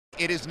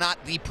It is not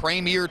the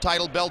premier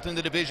title belt in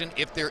the division,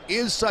 if there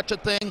is such a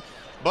thing,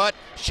 but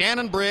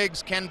Shannon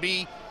Briggs can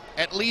be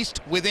at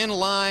least within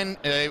line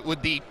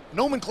with the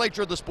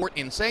nomenclature of the sport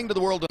in saying to the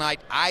world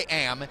tonight, I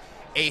am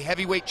a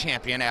heavyweight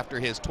champion after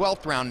his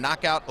 12th round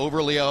knockout over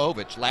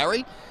Leovic.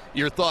 Larry,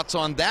 your thoughts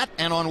on that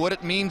and on what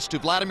it means to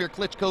Vladimir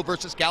Klitschko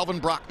versus Calvin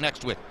Brock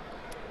next week?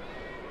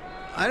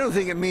 I don't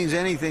think it means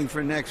anything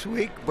for next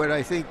week, but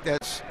I think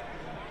that's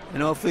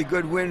an awfully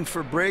good win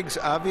for Briggs,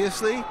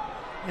 obviously.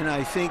 And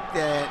I think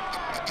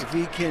that if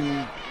he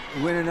can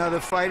win another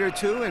fight or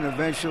two and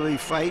eventually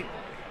fight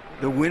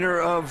the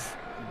winner of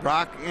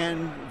Brock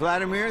and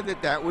Vladimir,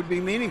 that would be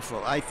meaningful.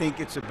 I think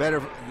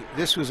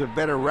this was a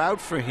better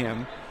route for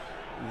him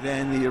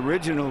than the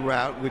original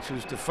route, which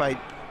was to fight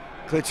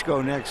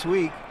Klitschko next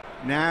week.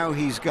 Now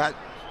he's got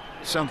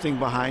something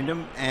behind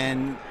him,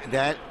 and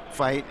that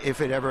fight,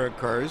 if it ever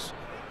occurs,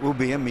 will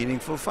be a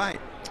meaningful fight.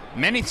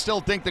 Many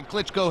still think that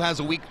Klitschko has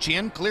a weak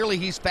chin. Clearly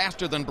he's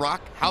faster than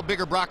Brock. How big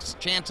are Brock's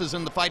chances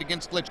in the fight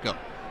against Klitschko?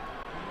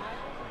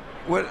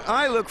 What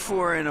I look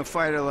for in a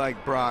fighter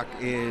like Brock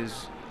is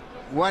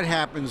what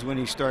happens when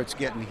he starts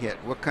getting hit,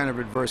 what kind of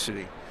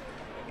adversity.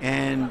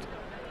 And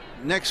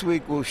next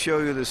week we'll show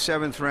you the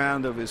 7th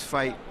round of his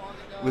fight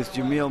with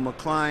Jameel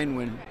McCline,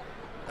 when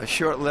a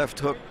short left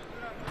hook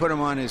put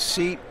him on his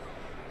seat.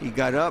 He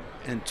got up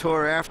and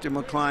tore after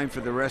McCline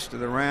for the rest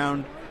of the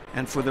round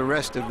and for the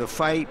rest of the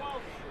fight.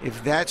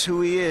 If that's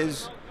who he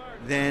is,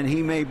 then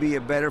he may be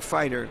a better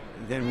fighter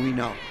than we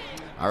know.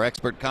 Our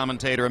expert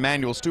commentator,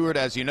 Emmanuel Stewart,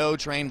 as you know,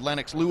 trained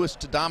Lennox Lewis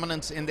to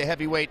dominance in the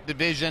heavyweight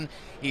division.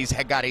 He's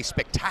got a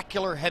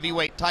spectacular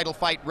heavyweight title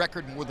fight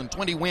record, more than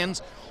 20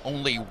 wins,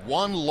 only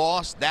one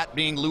loss, that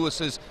being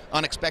Lewis's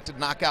unexpected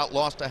knockout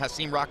loss to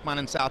Hasim Rahman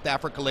in South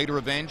Africa, later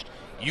avenged.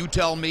 You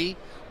tell me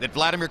that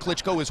Vladimir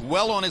Klitschko is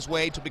well on his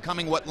way to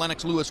becoming what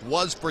Lennox Lewis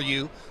was for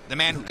you, the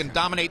man who can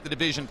dominate the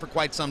division for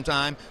quite some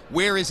time.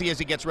 Where is he as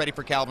he gets ready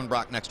for Calvin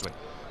Brock next week?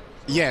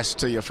 Yes,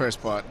 to your first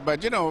part.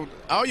 But, you know,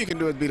 all you can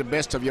do is be the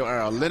best of your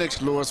era.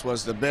 Lennox Lewis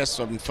was the best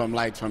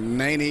from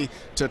 90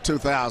 to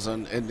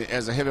 2000. And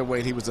as a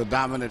heavyweight, he was a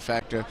dominant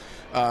factor,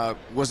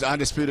 was the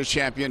undisputed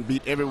champion,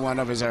 beat everyone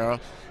of his era.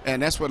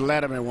 And that's what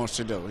Vladimir wants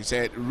to do. He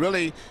said,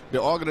 really,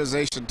 the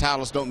organization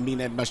titles don't mean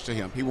that much to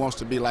him. He wants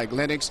to be like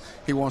Lennox.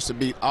 He wants to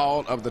beat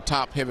all of the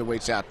top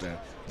heavyweights out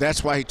there.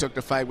 That's why he took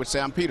the fight with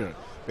Sam Peter,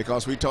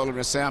 because we told him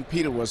that Sam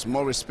Peter was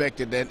more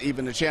respected than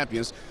even the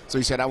champions. So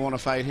he said, I want to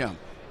fight him.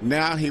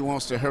 Now he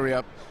wants to hurry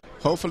up,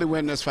 hopefully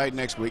win this fight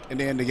next week, and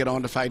then to get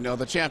on to fighting the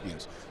other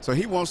champions. So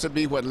he wants to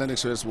be what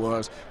Lennox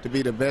was, to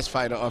be the best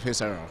fighter of his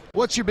era.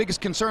 What's your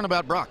biggest concern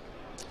about Brock?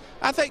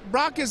 I think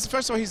Brock is,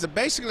 first of all, he's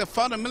basically a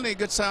fundamentally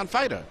good sound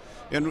fighter.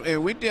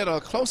 And we did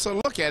a closer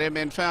look at him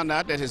and found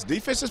out that his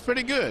defense is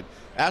pretty good.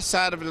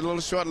 Outside of the little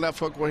short left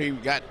hook where he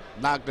got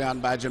knocked down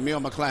by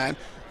Jameel McCline,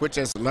 which,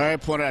 as Larry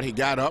pointed out, he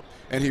got up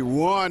and he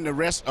won the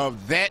rest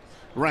of that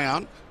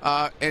round.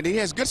 And he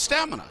has good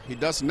stamina. He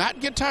does not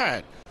get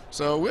tired.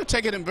 So we're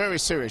taking him very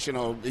serious. You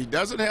know, he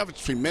doesn't have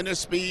tremendous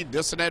speed,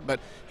 this and that, but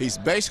he's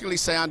basically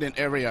sound in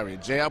every area.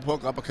 Jab,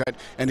 hook, uppercut,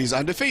 and he's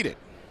undefeated.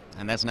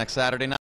 And that's next Saturday night.